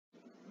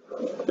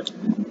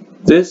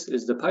This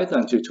is the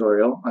Python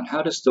tutorial on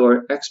how to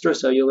store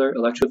extracellular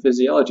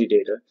electrophysiology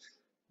data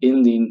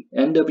in the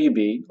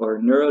NWB,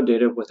 or Neuro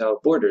Data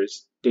Without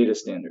Borders, data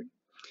standard.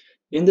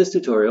 In this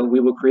tutorial, we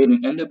will create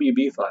an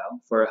NWB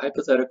file for a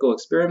hypothetical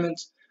experiment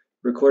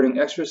recording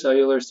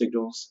extracellular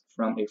signals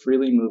from a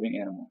freely moving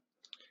animal.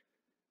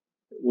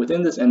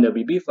 Within this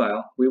NWB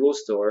file, we will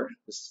store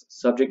the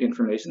subject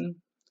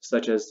information,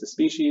 such as the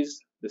species,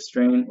 the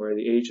strain, or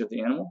the age of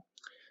the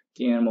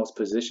animal's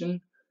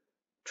position,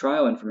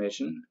 trial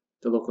information,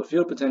 the local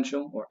field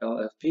potential, or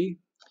LFP,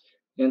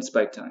 and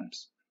spike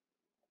times.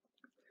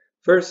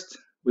 First,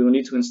 we will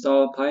need to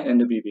install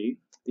PyNWB,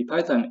 the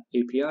Python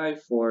API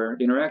for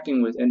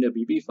interacting with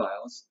NWB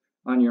files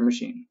on your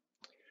machine.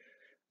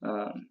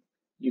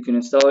 You can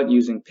install it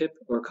using pip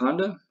or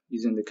conda,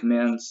 using the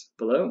commands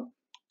below,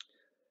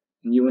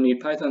 and you will need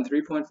Python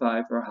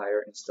 3.5 or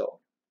higher installed.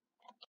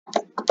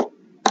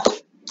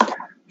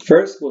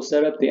 First, we'll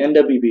set up the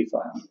NWB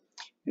file.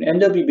 An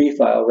NWB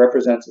file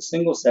represents a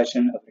single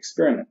session of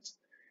experiment.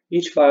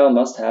 Each file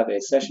must have a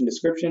session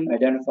description,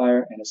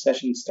 identifier, and a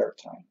session start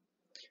time.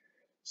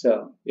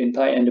 So, in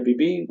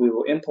PyNWB, we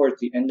will import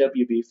the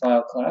NWB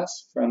file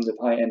class from the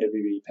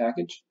PyNWB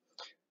package,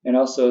 and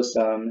also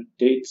some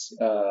date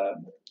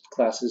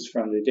classes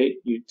from the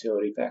date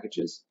utility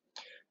packages.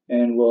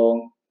 And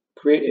we'll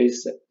create a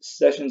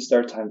session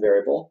start time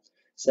variable,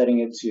 setting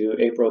it to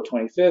April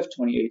 25th,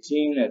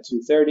 2018 at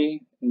 2:30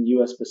 in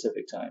US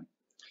Pacific time.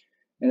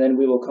 And then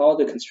we will call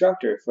the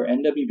constructor for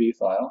NWB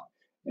file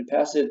and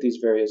pass it these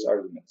various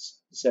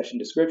arguments: the session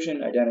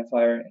description,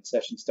 identifier, and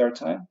session start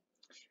time.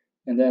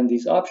 And then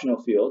these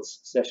optional fields: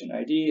 session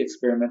ID,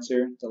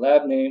 experimenter, the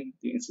lab name,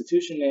 the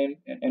institution name,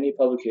 and any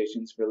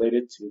publications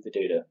related to the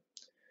data.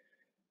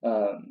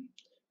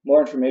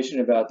 More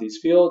information about these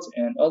fields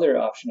and other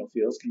optional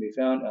fields can be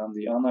found on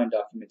the online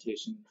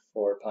documentation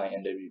for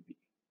PyNWB.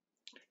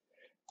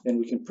 Then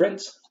we can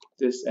print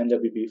this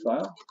NWB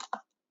file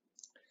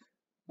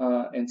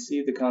and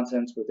see the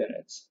contents within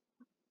it.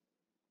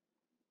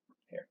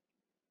 Here.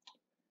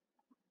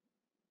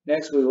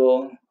 Next, we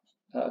will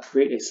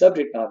create a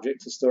subject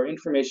object to store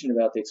information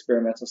about the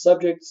experimental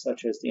subject,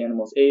 such as the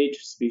animal's age,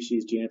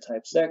 species,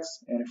 genotype,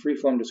 sex, and a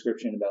free-form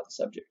description about the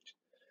subject.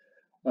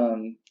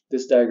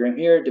 This diagram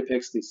here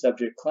depicts the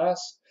subject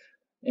class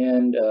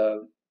and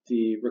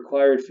the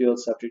required field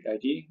subject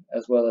ID,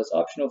 as well as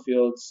optional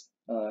fields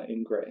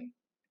in gray.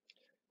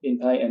 In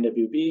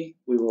PyNWB,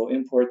 we will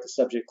import the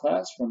subject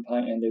class from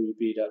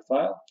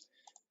PyNWB.file,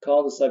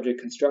 call the subject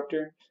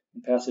constructor,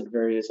 and pass it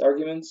various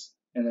arguments,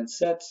 and then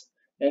set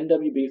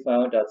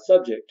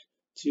NWBFile.subject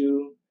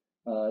to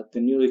the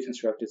newly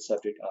constructed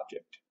subject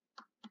object.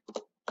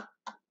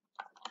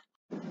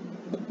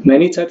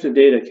 Many types of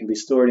data can be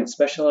stored in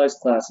specialized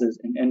classes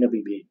in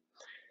NWB.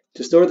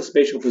 To store the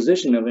spatial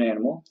position of an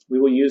animal, we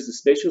will use the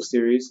spatial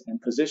series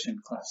and position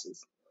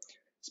classes.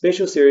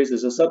 Spatial series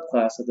is a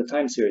subclass of the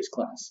time series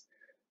class,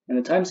 and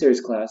the time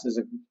series class is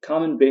a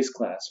common base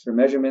class for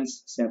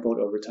measurements sampled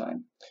over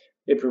time.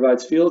 It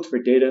provides fields for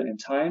data and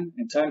time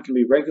can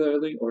be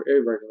regularly or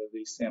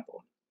irregularly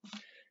sampled.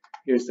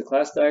 Here's the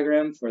class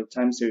diagram for the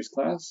time series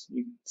class.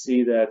 You can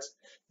see that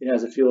it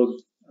has a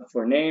field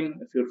for name,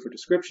 a field for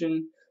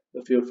description,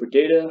 a field for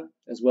data,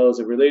 as well as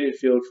a related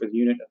field for the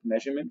unit of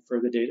measurement for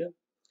the data.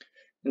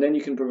 And then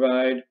you can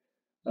provide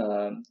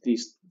the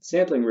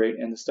sampling rate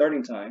and the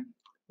starting time,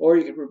 or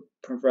you can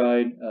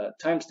provide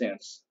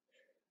timestamps,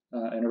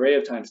 an array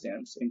of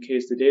timestamps, in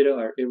case the data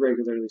are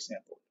irregularly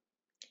sampled.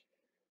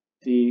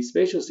 The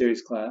spatial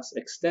series class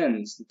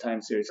extends the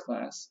time series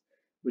class,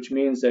 which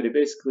means that it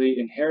basically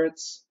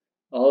inherits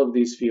all of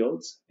these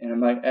fields, and it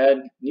might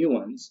add new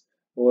ones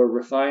or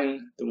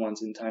refine the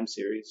ones in time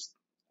series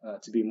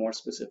to be more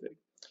specific.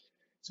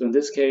 So in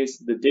this case,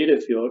 the data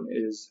field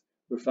is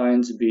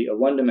refined to be a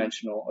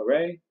one-dimensional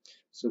array.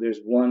 So there's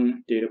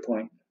one data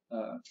point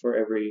for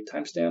every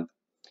timestamp,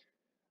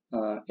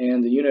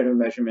 and the unit of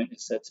measurement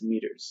is set to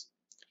meters.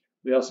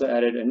 We also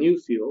added a new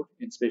field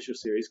in spatial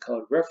series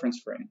called reference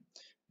frame.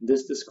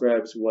 This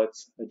describes what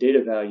a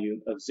data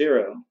value of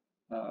 0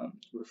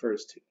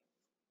 refers to.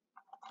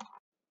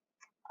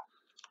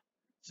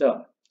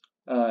 So,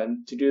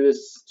 to do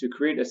this, to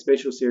create a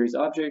spatial series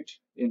object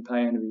in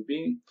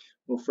PyNWB,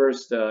 we'll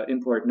first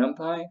import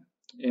NumPy,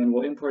 and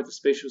we'll import the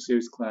spatial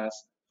series class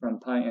from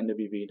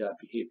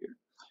PyNWB.behavior.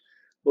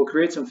 We'll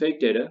create some fake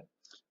data.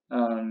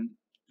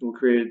 We'll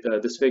create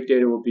this fake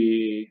data will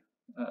be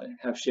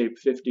have shape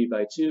 50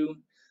 by 2,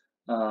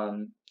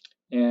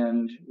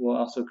 and we'll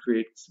also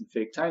create some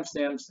fake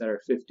timestamps that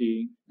are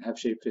have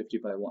shape 50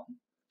 by 1.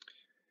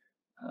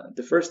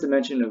 The first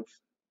dimension of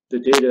the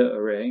data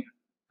array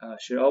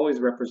should always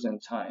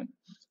represent time.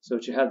 So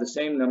it should have the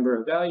same number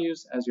of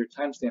values as your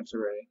timestamps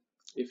array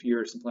if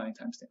you're supplying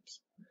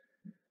timestamps.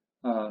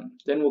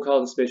 Then we'll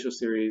call the spatial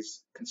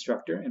series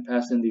constructor and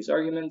pass in these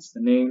arguments: the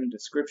name,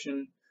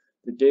 description,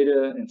 the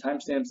data and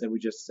timestamps that we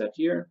just set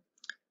here,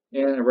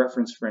 and a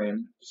reference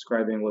frame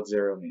describing what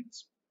 0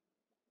 means.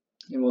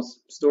 And we'll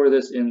store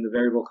this in the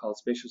variable called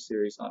spatial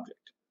series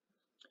object.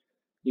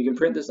 You can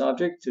print this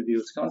object to view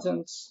its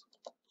contents,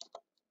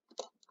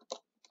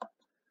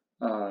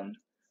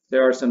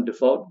 There are some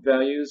default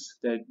values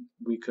that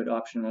we could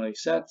optionally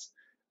set,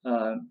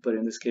 but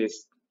in this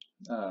case,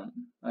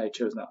 I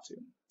chose not to.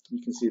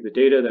 You can see the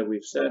data that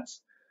we've set,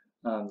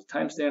 the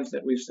timestamps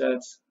that we've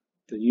set,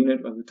 the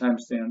unit of the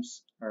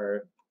timestamps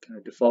are kind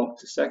of default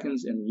to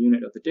seconds, and the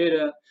unit of the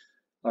data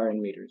are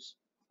in meters.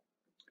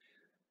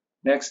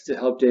 Next, to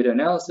help data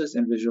analysis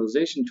and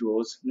visualization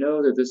tools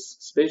know that this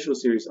spatial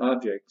series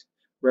object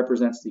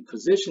represents the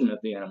position of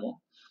the animal,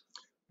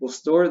 we'll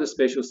store the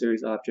spatial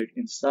series object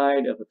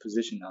inside of a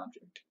position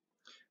object.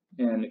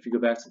 And if you go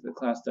back to the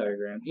class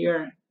diagram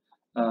here,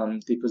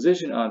 the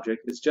position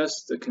object is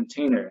just a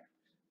container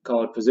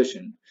called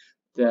position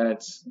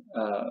that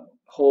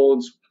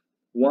holds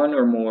one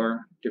or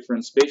more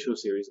different spatial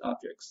series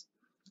objects.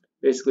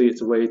 Basically,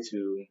 it's a way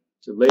to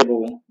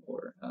label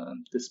or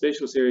the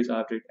spatial series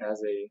object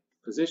as a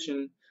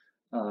position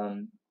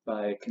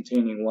by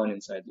containing one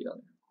inside the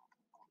other.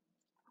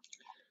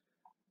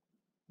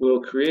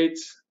 We'll create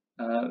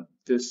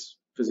this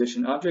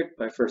position object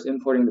by first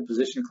importing the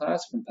position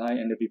class from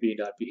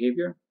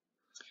PyNWB.behavior,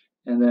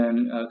 and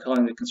then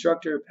calling the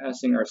constructor,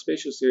 passing our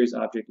spatial series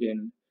object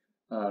in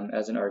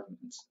as an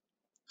argument.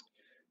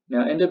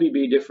 Now,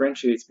 NWB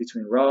differentiates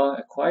between raw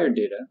acquired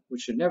data,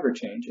 which should never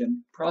change,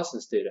 and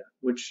processed data,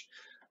 which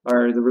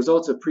are the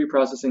results of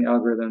pre-processing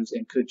algorithms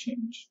and could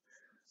change.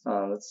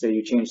 Let's say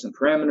you change some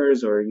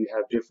parameters or you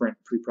have different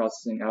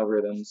pre-processing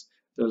algorithms.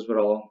 Those would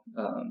all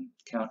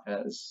count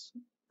as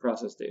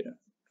processed data.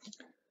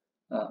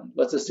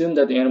 Let's assume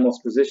that the animal's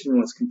position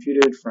was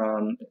computed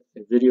from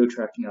a video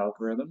tracking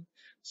algorithm,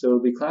 so it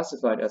will be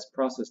classified as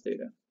processed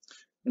data.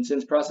 And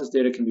since processed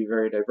data can be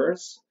very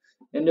diverse,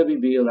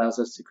 NWB allows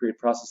us to create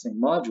processing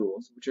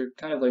modules, which are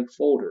kind of like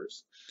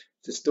folders,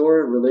 to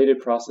store related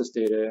processed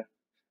data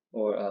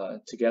or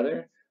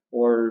together,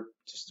 or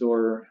to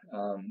store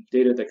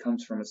data that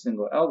comes from a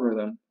single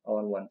algorithm all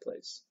in one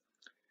place.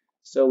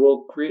 So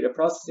we'll create a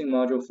processing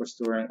module for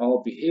storing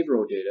all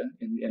behavioral data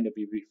in the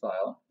NWB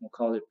file. We'll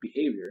call it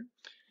behavior,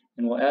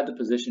 and we'll add the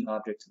position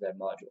object to that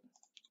module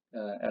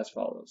as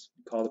follows.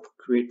 We call the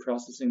create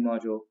processing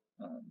module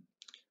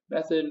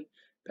method,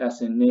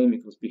 pass in name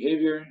equals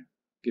behavior,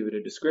 give it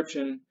a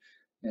description,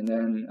 and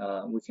then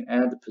we can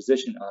add the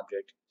position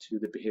object to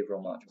the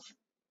behavioral module.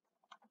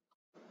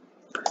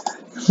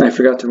 I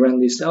forgot to run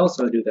these cells,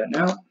 so I'll do that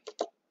now.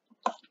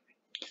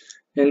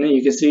 And then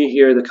you can see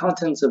here the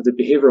contents of the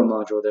behavioral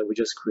module that we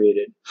just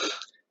created.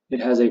 It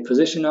has a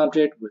position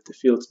object with the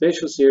field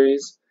spatial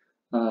series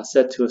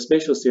set to a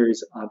spatial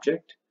series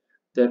object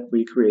that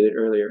we created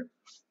earlier.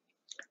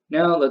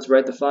 Now let's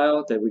write the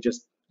file that we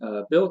just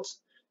built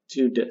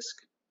to disk.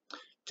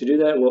 To do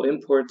that, we'll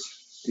import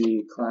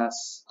the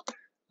class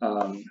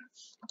NWB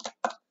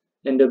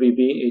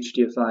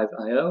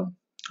HDF5IO.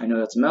 I know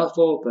that's a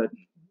mouthful, but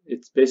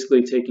it's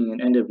basically taking an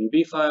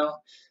NWB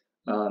file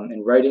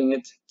and writing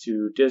it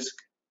to disk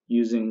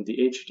using the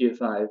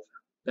HDF5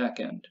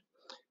 backend.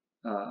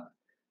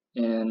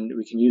 And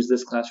we can use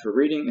this class for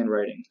reading and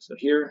writing. So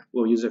here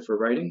we'll use it for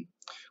writing.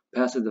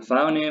 Pass it the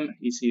file name,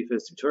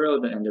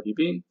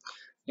 ecphys_tutorial.nwb,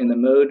 and the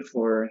mode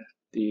for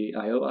the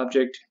IO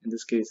object. In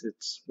this case,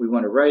 we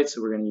want to write,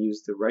 so we're going to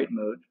use the write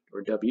mode,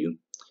 or W.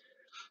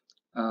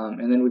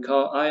 And then we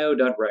call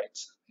io.write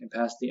and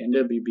pass the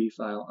NWB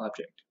file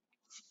object.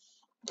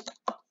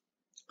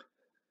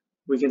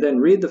 We can then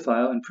read the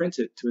file and print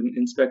it to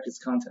inspect its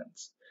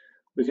contents.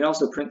 We can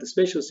also print the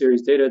spatial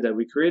series data that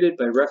we created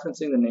by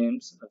referencing the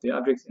names of the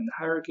objects in the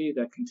hierarchy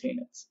that contain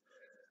it.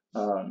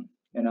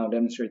 And I'll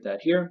demonstrate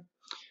that here.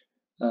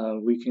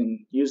 We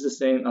can use the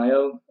same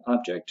IO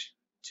object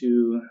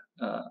to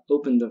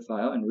open the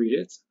file and read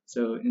it.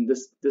 So in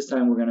this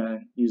time we're going to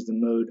use the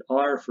mode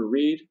R for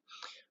read.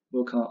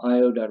 We'll call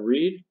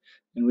io.read,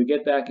 and we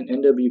get back an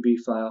NWB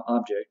file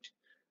object,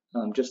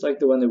 just like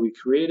the one that we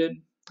created,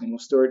 and we'll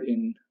store it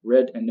in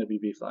red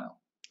NWB file.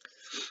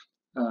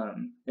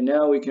 And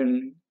now we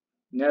can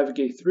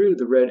navigate through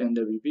the red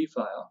NWB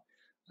file,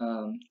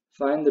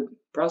 find the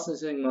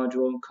processing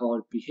module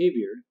called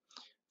behavior,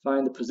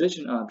 find the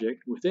position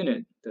object within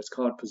it that's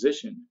called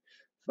position,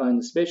 find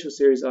the spatial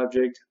series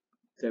object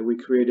that we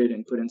created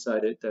and put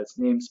inside it that's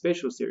named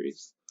spatial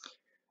series,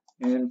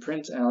 and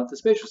print out the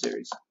spatial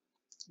series.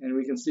 And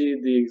we can see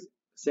the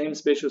same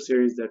spatial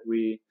series that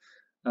we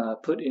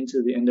put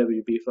into the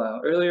NWB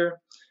file earlier,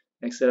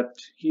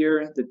 except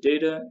here the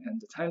data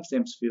and the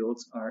timestamps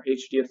fields are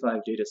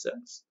HDF5 data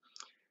sets.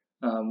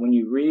 When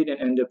you read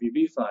an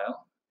NWB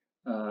file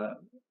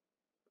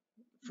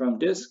from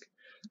disk,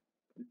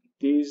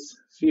 these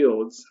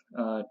fields,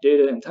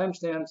 data and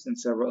timestamps and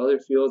several other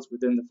fields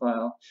within the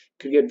file,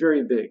 could get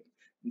very big.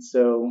 And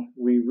so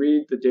we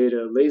read the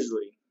data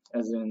lazily,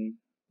 as in,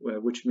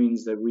 which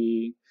means that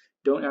we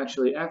don't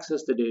actually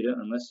access the data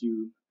unless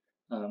you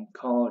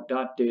call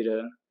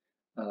 .data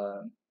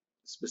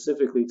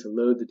specifically to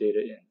load the data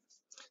in.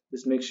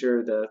 This makes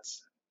sure that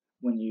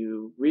when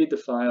you read the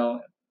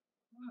file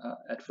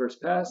at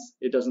first pass,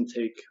 it doesn't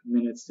take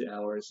minutes to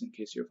hours in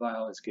case your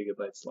file is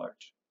gigabytes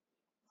large.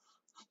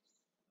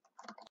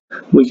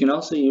 We can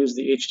also use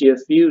the HDF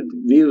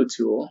view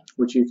tool,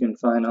 which you can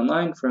find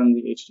online from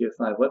the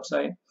HDF5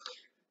 website,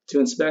 to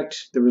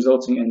inspect the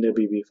resulting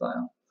NWB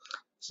file.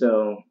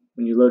 So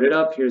when you load it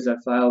up, here's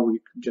that file we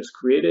just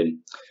created.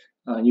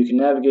 You can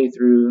navigate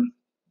through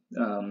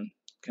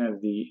kind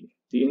of the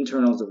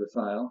internals of the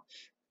file,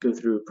 go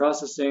through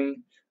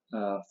processing,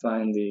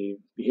 find the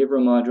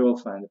behavioral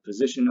module, find the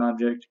position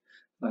object,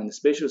 find the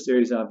spatial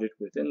series object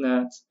within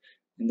that,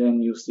 and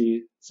then you'll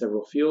see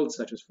several fields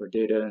such as for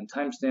data and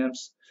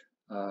timestamps,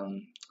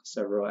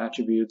 several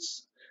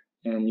attributes,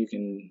 and you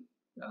can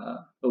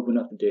open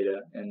up the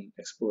data and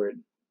explore it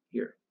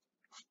here.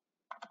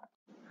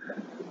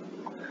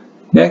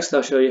 Next,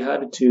 I'll show you how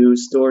to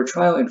store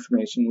trial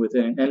information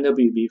within an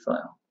NWB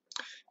file.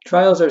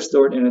 Trials are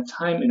stored in a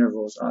time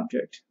intervals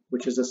object,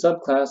 which is a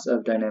subclass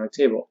of dynamic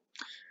table.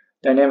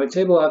 Dynamic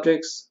table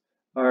objects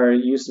are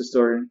used to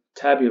store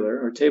tabular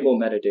or table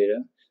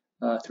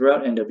metadata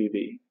throughout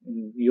NWB.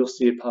 And you'll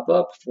see it pop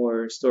up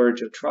for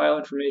storage of trial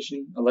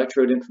information,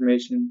 electrode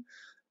information,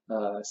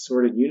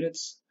 sorted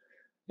units,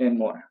 and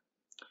more.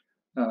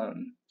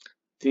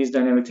 These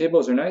dynamic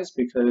tables are nice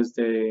because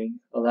they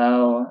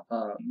allow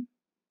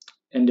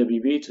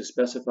NWB to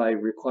specify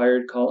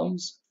required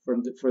columns for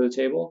the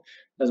table,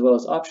 as well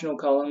as optional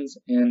columns,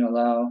 and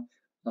allow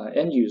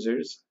end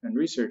users and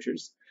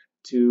researchers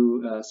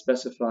to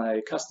specify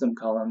custom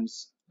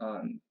columns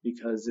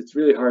because it's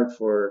really hard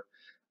for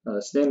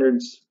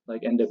standards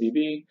like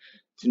NWB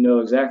to know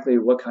exactly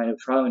what kind of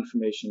trial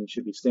information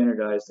should be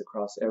standardized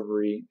across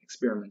every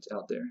experiment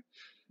out there.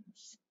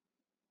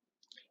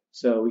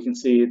 So we can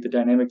see the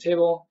dynamic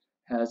table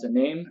has a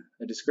name,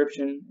 a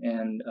description,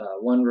 and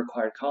one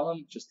required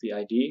column, just the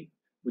ID,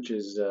 which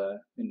is a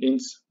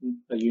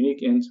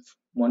unique int,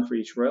 one for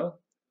each row.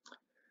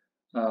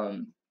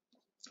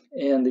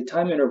 And the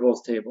time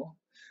intervals table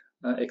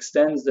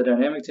extends the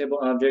dynamic table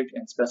object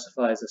and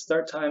specifies a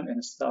start time and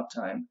a stop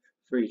time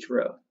for each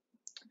row.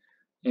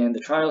 And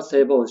the trials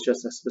table is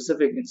just a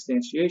specific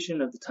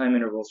instantiation of the time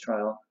intervals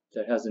trial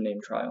that has the name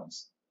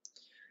trials.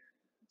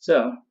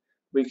 So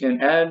we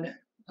can add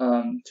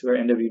to our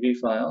NWB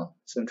file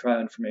some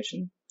trial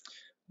information.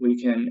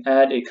 We can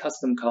add a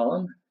custom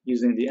column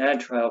using the add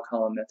trial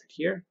column method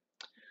here.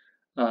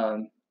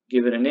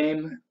 Give it a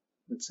name,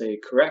 let's say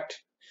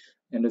correct,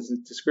 and a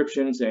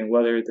description saying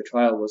whether the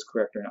trial was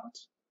correct or not.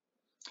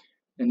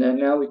 And then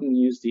now we can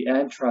use the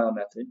add trial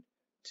method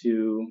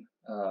to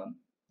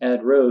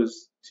add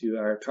rows to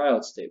our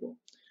trials table.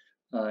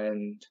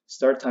 And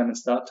start time and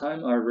stop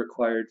time are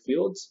required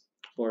fields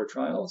for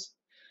trials,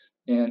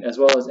 and as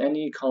well as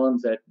any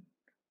columns that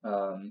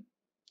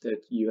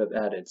you have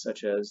added,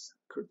 such as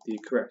the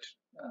correct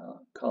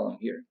column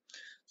here.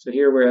 So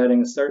here we're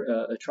adding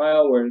a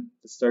trial where it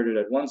started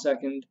at 1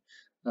 second,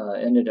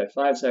 ended at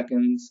 5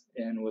 seconds,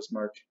 and was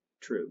marked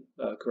true,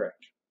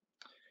 correct.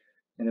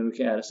 And then we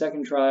can add a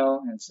second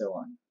trial, and so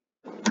on.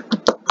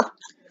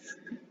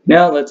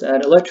 Now let's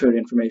add electrode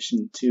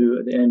information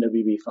to the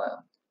NWB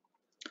file.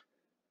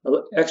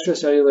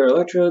 Extracellular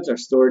electrodes are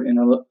stored in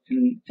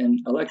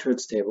an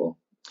electrodes table,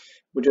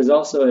 which is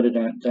also a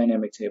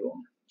dynamic table.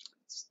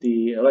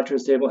 The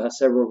electrodes table has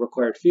several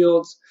required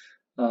fields,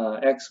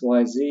 X,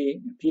 Y,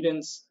 Z,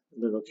 impedance,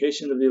 the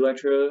location of the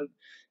electrode,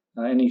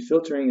 any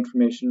filtering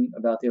information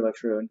about the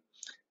electrode,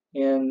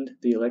 and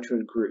the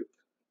electrode group.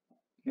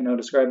 And I'll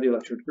describe the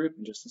electrode group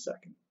in just a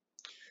second.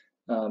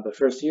 But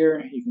first here,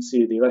 you can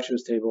see the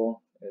electrodes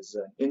table is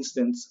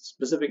an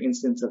specific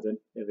instance of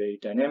a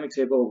dynamic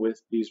table with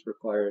these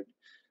required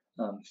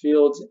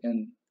fields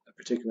and a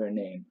particular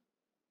name.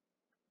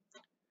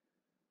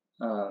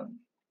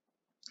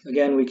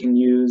 Again, we can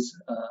use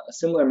a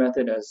similar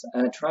method as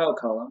add trial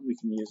column. We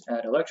can use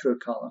add electrode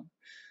column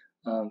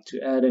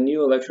to add a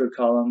new electrode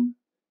column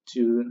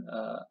to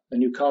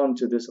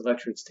this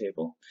electrodes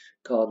table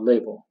called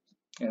label.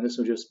 And this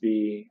will just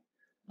be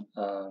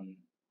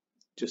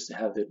just to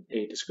have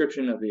a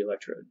description of the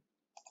electrode.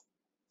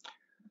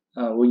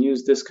 We'll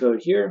use this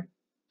code here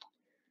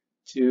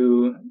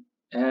to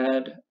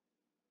add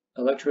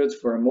electrodes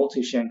for a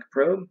multi-shank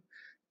probe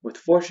with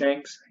 4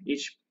 shanks.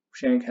 Each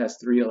shank has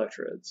 3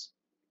 electrodes.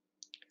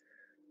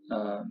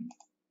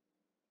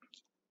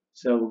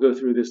 So we'll go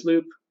through this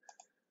loop,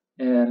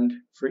 and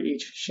for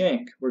each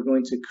shank we're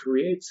going to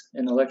create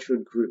an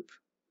electrode group.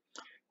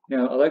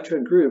 Now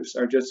electrode groups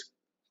are just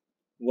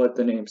what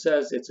the name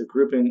says, it's a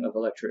grouping of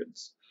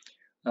electrodes.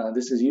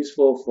 This is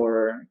useful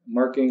for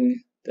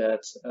marking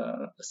that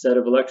a set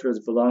of electrodes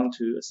belong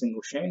to a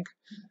single shank.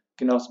 It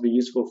can also be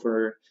useful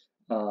for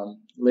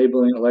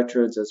labeling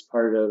electrodes as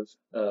part of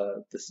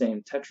the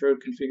same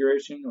tetrode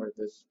configuration, or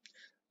this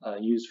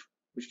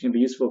which can be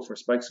useful for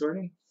spike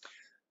sorting,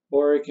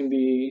 or it can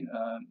be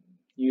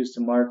used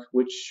to mark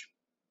which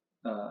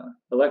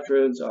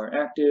electrodes are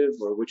active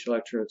or which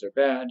electrodes are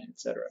bad,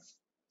 etc.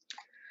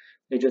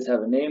 They just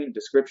have a name, a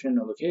description,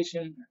 a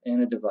location,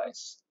 and a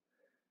device.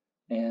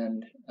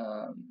 And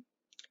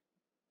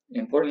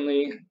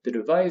importantly, the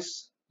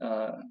device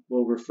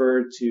will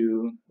refer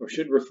to, or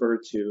should refer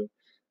to,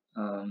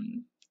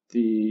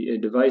 a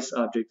device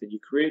object that you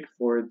create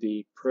for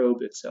the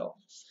probe itself.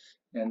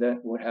 And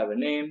that would have a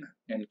name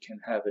and can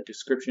have a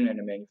description and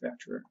a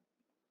manufacturer.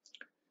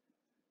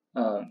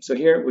 So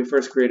here we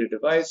first create a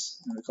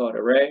device, and we call it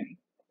array,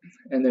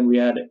 and then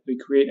we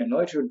create an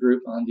electrode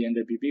group on the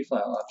NWB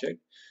file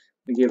object.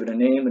 We give it a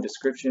name, a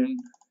description,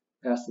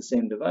 pass the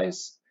same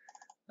device,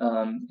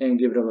 and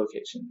give it a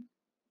location.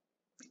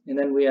 And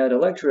then we add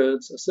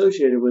electrodes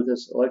associated with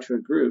this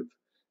electrode group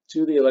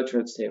to the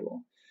electrodes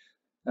table.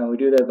 We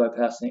do that by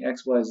passing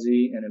X, Y,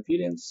 Z, and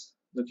impedance,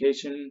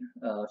 location,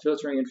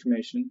 filtering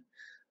information,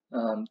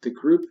 the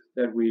group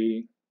that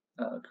we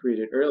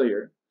created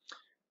earlier,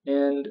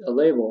 and a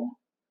label,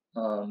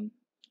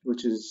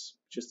 which is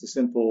just a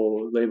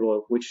simple label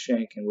of which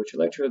shank and which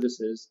electrode this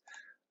is.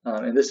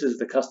 And this is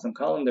the custom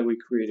column that we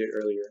created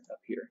earlier up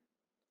here.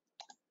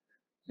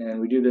 And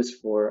we do this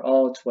for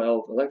all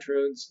 12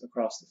 electrodes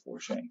across the 4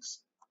 shanks.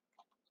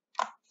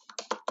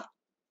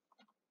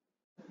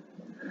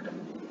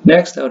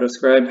 Next, I'll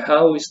describe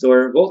how we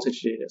store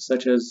voltage data,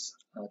 such as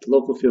the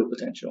local field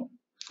potential.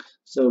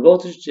 So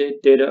voltage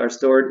data are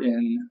stored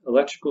in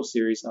electrical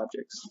series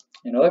objects.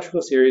 An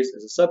electrical series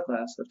is a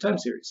subclass of time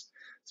series,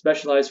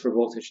 specialized for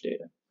voltage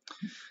data.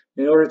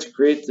 In order to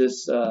create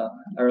this,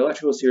 our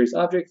electrical series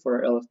object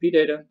for our LFP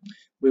data,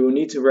 we will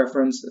need to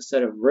reference a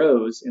set of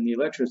rows in the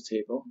electrodes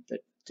table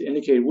to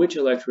indicate which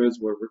electrodes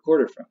were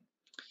recorded from.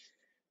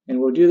 And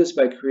we'll do this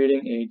by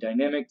creating a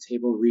dynamic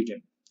table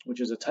region, which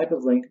is a type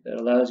of link that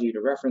allows you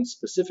to reference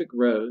specific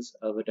rows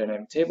of a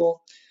dynamic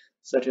table,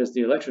 such as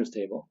the electrodes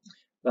table,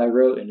 by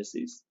row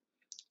indices.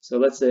 So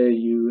let's say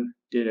you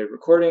did a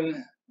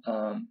recording,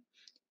 and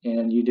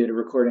you did a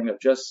recording of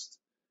just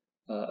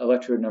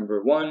electrode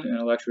number 1 and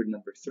electrode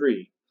number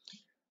 3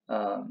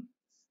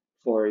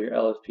 for your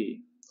LFP.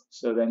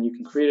 So then you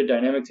can create a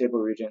dynamic table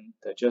region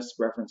that just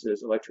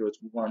references electrodes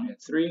 1 and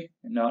 3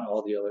 and not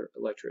all the other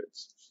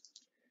electrodes.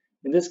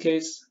 In this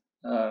case,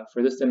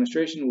 for this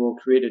demonstration, we'll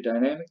create a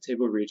dynamic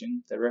table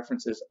region that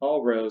references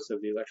all rows of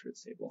the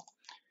electrodes table.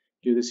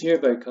 Do this here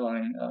by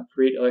calling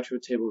create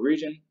electrode table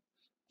region,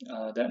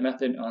 that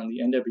method on the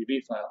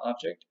NWB file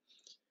object.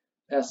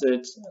 Pass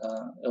it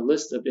a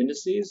list of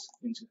indices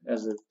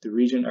as the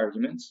region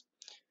arguments.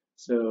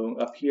 So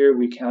up here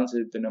we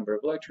counted the number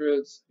of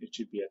electrodes. It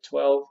should be at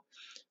 12.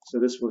 So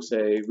this will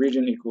say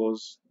region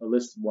equals a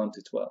list 1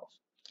 to 12,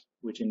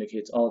 which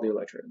indicates all the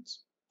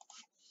electrodes.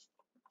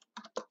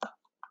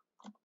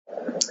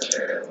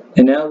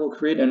 And now we'll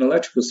create an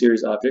electrical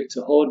series object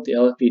to hold the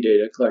LFP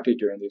data collected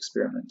during the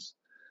experiments.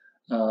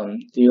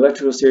 The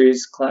electrical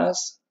series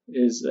class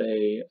is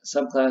a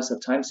subclass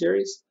of time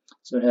series,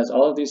 so it has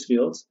all of these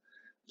fields,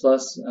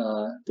 plus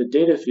the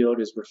data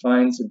field is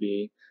refined to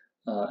be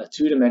a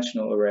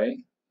 2-dimensional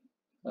array,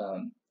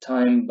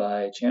 time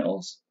by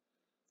channels,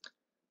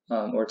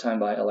 or time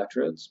by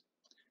electrodes,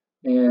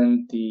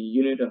 and the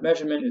unit of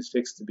measurement is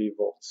fixed to be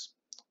volts.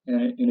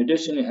 And in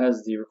addition, it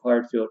has the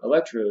required field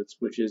electrodes,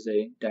 which is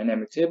a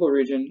dynamic table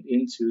region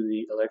into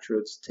the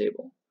electrodes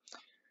table,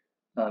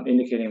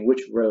 indicating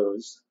which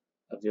rows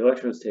of the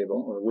electrodes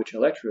table or which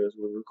electrodes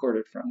were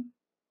recorded from.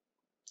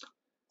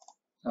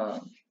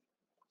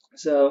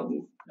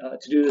 To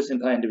do this in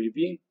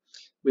PyNWB,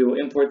 we will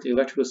import the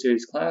electrical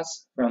series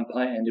class from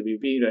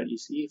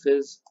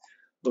PyNWB.ecphys.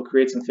 We'll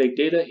create some fake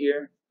data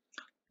here,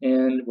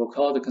 and we'll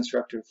call the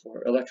constructor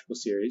for electrical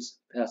series,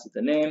 pass it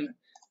the name,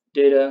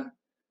 data,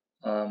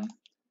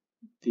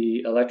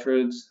 the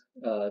electrodes,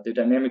 the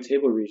dynamic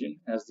table region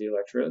as the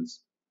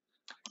electrodes,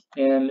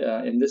 and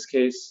in this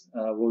case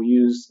we'll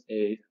use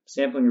a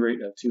sampling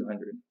rate of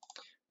 200.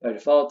 By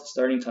default, the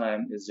starting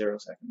time is 0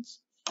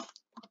 seconds.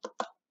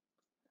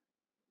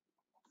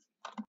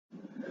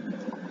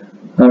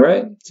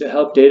 Alright, to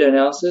help data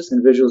analysis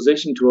and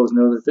visualization tools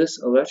know that this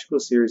electrical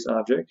series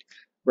object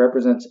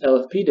represents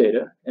LFP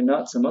data and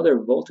not some other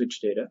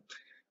voltage data,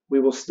 we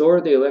will store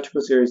the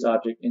electrical series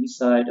object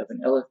inside of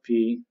an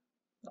LFP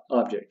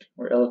object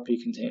or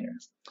LFP container.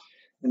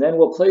 And then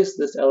we'll place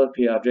this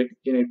LFP object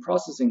in a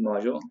processing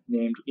module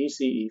named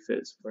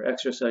ECEphys for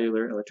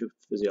Extracellular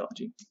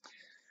Electrophysiology.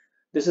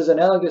 This is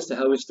analogous to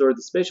how we stored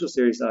the spatial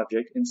series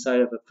object inside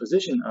of a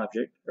position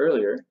object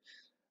earlier,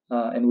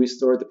 and we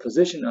stored the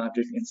position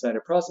object inside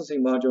a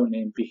processing module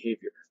named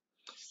behavior.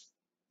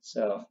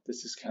 So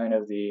this is kind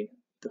of the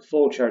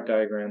full chart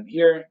diagram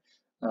here.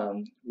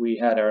 We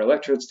had our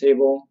electrodes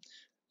table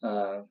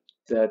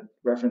that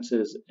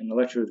references an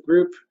electrode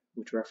group,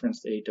 which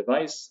referenced a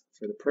device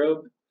for the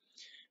probe.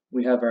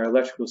 We have our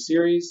electrical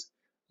series,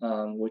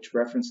 which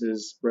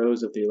references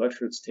rows of the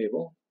electrodes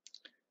table.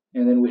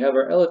 And then we have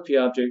our LFP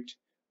object,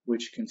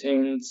 which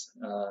contains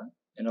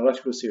an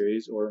electrical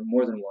series, or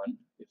more than one,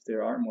 if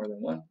there are more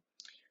than one.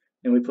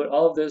 And we put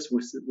all of this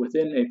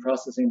within a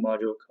processing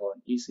module called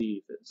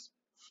ECEphys.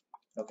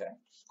 Okay.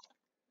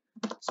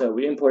 So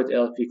we import the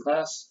LFP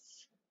class,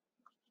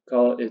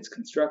 call its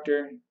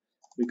constructor.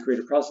 We create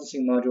a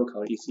processing module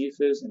called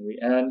ECEphys, and we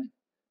add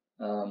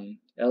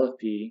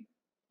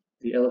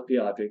the LFP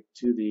object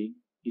to the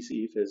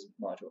ECEphys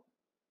module.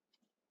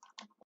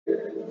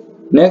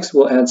 Next,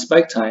 we'll add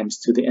spike times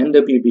to the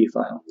NWB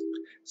file.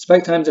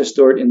 Spike times are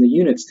stored in the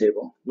units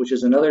table, which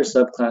is another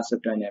subclass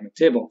of dynamic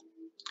table.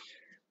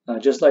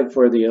 Just like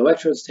for the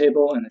electrodes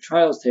table and the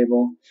trials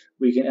table,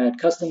 we can add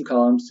custom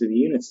columns to the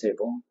units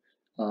table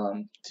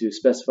to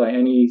specify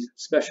any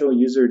special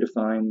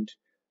user-defined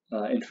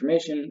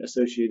information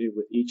associated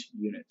with each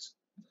unit.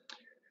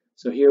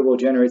 So here we'll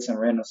generate some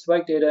random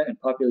spike data and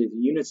populate the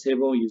units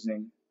table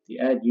using the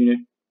add unit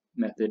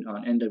method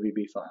on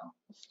NWB file.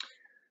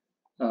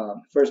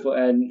 First we'll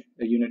add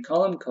a unit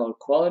column called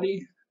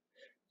quality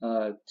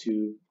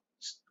to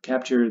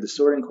capture the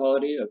sorting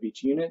quality of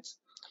each unit.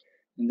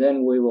 And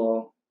then we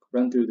will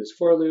run through this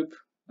for loop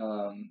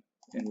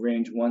in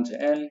range 1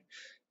 to n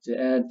to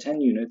add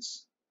 10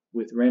 units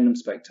with random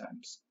spike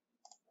times.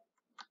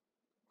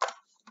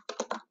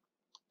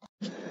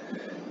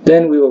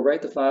 Then we will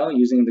write the file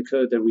using the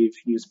code that we've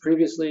used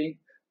previously,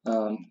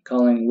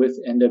 calling with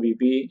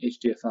NWB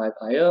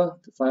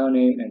hdf5io, the file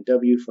name, and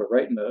W for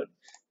write mode,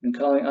 and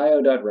calling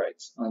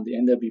io.writes on the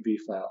NWB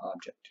file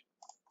object.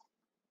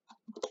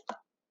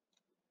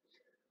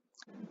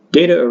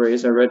 Data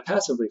arrays are read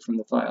passively from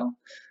the file.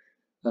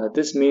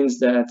 This means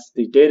that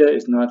the data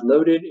is not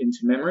loaded into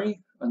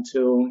memory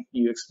until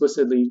you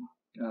explicitly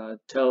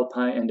tell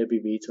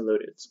PyNWB to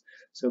load it.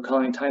 So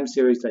calling time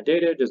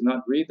series.data does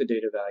not read the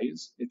data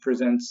values. It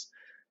presents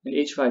an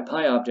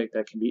h5py object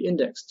that can be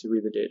indexed to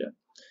read the data.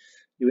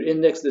 You would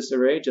index this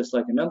array just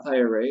like a NumPy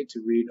array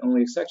to read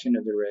only a section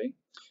of the array,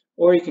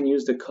 or you can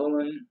use the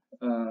colon,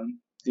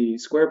 the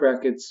square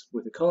brackets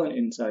with a colon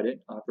inside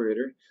it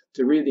operator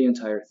to read the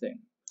entire thing.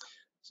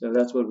 So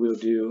that's what we'll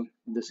do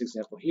in this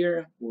example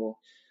here. We'll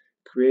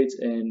create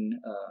an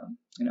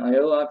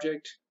IO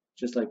object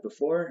just like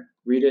before,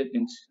 read it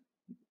into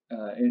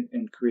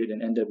and create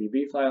an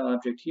NWB file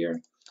object here,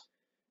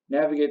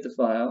 navigate the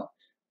file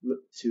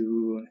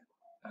to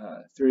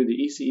through the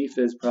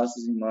ECEFIZ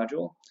processing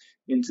module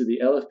into the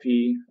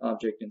LFP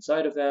object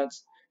inside of that,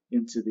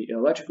 into the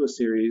electrical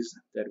series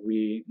that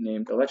we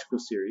named electrical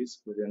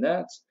series within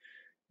that,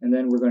 and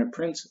then we're going to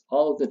print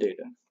all of the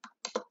data.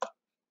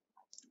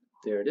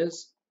 There it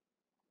is.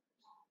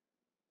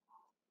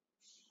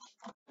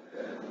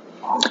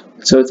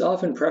 So it's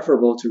often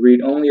preferable to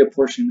read only a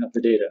portion of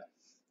the data.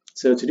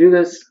 So to do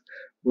this,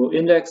 we'll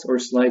index or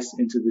slice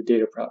into the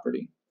data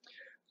property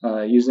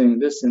using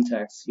this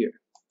syntax here.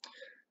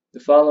 The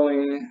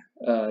following,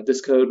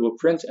 this code will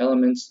print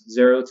elements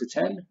 0 to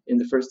 10 in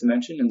the first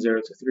dimension and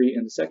 0 to 3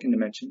 in the second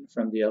dimension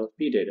from the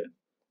LFP data.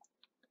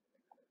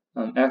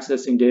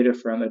 Accessing data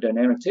from a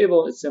dynamic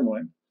table is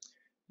similar.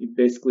 You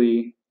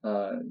basically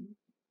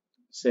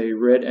say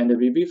read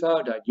NWB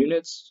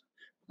file.units,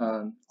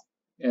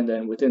 and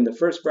then within the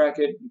first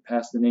bracket, you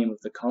pass the name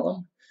of the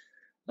column,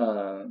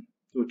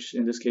 which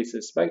in this case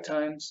is spike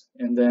times,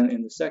 and then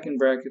in the second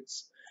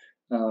brackets,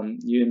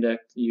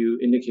 you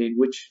indicate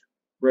which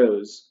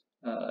rows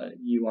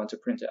you want to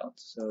print out.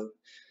 So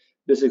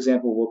this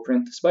example will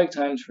print the spike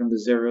times from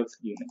the 0th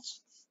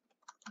units.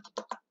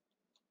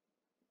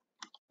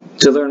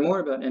 To learn more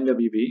about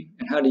NWB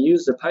and how to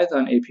use the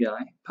Python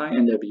API,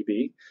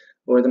 PyNWB,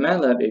 or the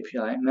MATLAB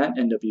API,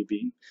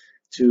 MATNWB,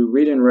 to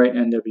read and write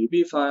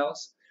NWB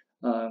files,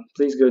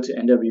 please go to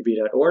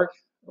nwb.org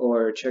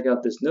or check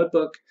out this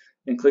notebook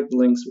and click the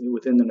links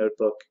within the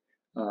notebook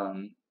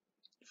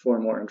for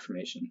more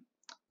information.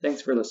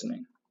 Thanks for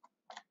listening.